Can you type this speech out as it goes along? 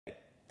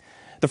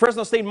The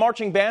Fresno State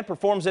Marching Band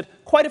performs at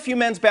quite a few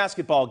men's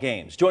basketball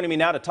games. Joining me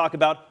now to talk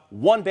about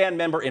one band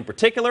member in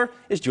particular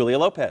is Julia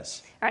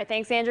Lopez. All right,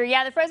 thanks, Andrew.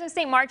 Yeah, the Fresno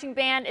State Marching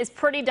Band is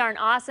pretty darn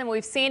awesome.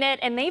 We've seen it,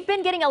 and they've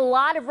been getting a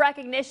lot of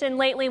recognition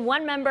lately.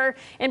 One member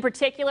in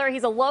particular,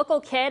 he's a local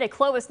kid, a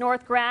Clovis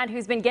North grad,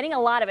 who's been getting a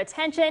lot of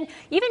attention,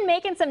 even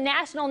making some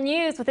national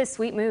news with his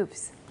sweet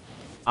moves.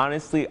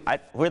 Honestly,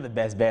 we're the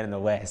best band in the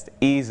West,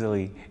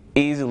 easily.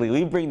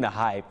 We bring the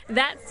hype.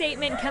 That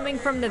statement coming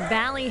from the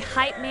Valley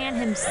hype man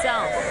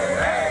himself.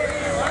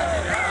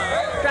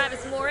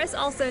 Travis Morris,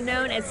 also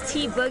known as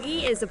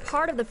T-Boogie, is a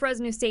part of the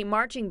Fresno State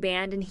Marching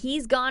Band, and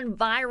he's gone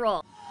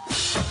viral.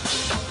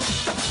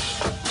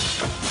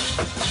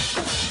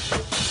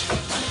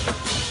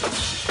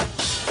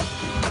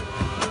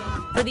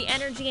 For the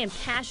energy and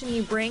passion he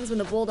brings when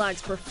the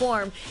Bulldogs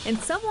perform, and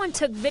someone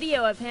took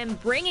video of him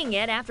bringing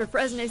it after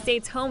Fresno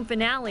State's home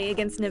finale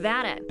against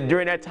Nevada.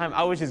 During that time,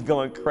 I was just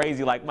going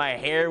crazy. Like, my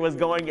hair was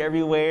going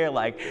everywhere.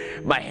 Like,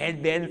 my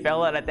headband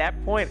fell out. At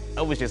that point,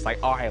 I was just like,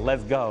 all right,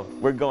 let's go.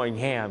 We're going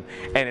ham.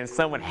 And then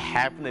someone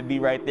happened to be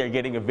right there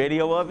getting a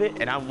video of it,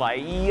 and I'm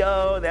like,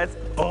 yo,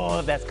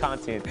 that's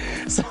content.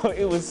 So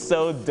it was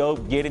so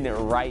dope getting it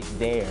right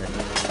there.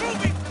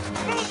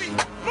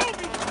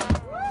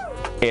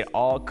 It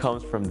all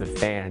comes from the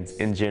fans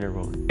in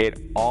general.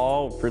 It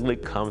all really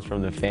comes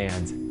from the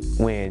fans.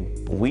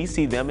 When we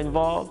see them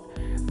involved,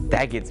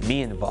 that gets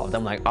me involved.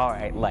 I'm like, all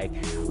right, like,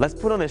 let's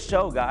put on a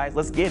show, guys.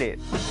 Let's get it.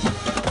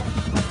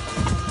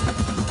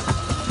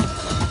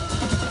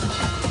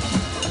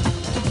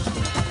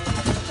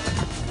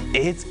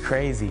 It's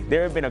crazy.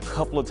 There have been a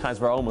couple of times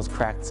where I almost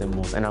cracked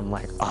cymbals, and I'm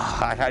like, oh,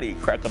 how do you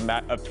crack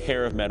a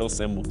pair of metal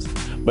cymbals?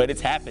 But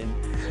it's happened.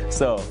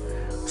 So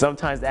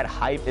sometimes that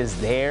hype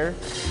is there,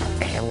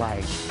 and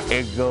like,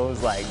 it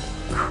goes like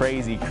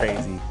crazy.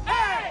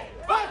 Hey,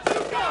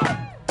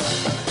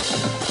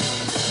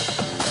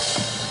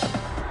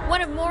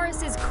 one of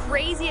Morris's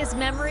craziest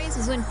memories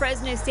was when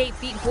Fresno State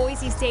beat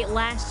Boise State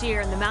last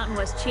year in the Mountain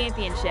West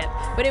Championship,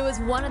 but it was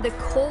one of the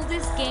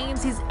coldest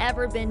games he's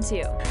ever been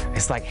to.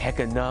 It's like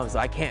hecka numbs.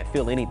 I can't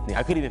feel anything.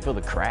 I couldn't even feel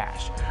the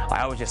crash.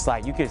 I was just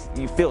like,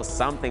 you feel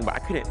something, but I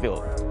couldn't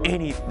feel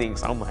anything.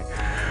 So I'm like,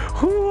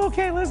 whew,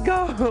 okay, let's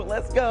go,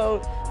 let's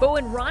go. But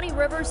when Ronnie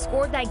Rivers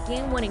scored that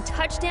game-winning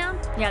touchdown,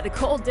 yeah, the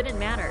cold didn't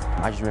matter.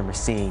 I just remember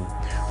seeing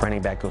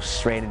running back go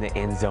straight in the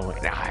end zone,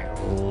 and I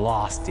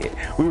lost it.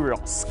 We were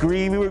all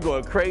screaming, we were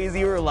going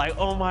crazy. We were like,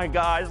 oh my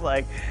gosh,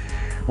 like,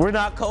 we're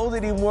not cold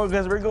anymore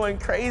because we're going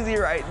crazy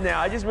right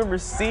now. I just remember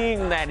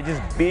seeing that and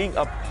just being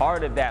a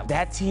part of that.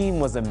 That team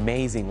was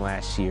amazing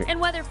last year. And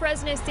whether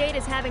Fresno State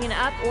is having an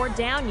up or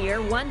down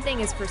year, one thing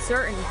is for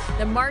certain.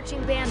 The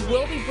marching band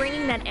will be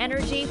bringing that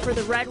energy for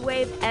the Red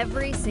Wave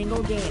every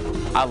single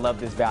game. I love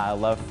this valley. I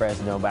love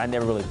Fresno, but I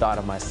never really thought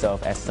of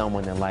myself as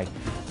someone that, like,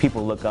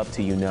 people look up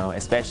to, you know,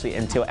 especially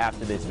until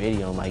after this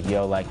video. I'm like,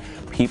 yo, like,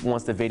 people,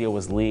 once the video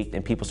was leaked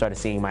and people started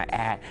seeing my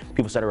ad,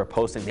 people started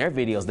reposting their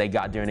videos they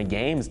got during the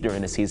games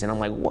during the season. I'm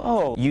like,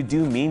 whoa, you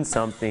do mean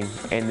something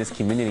in this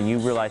community. You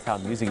realize how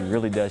music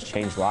really does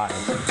change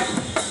lives.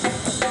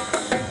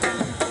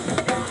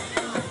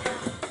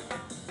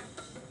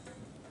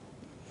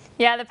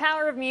 Yeah, the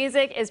power of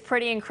music is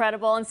pretty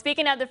incredible. And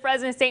speaking of the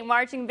Fresno State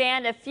Marching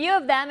Band, a few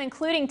of them,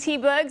 including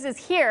T-Boogs, is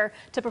here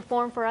to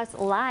perform for us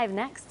live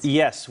next.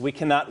 Yes, we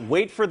cannot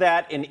wait for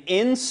that. An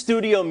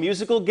in-studio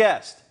musical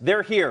guest.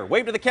 They're here.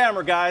 Wave to the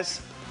camera,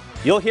 guys.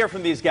 You'll hear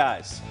from these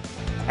guys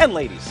and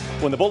ladies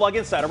when the Bulldog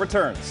Insider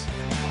returns.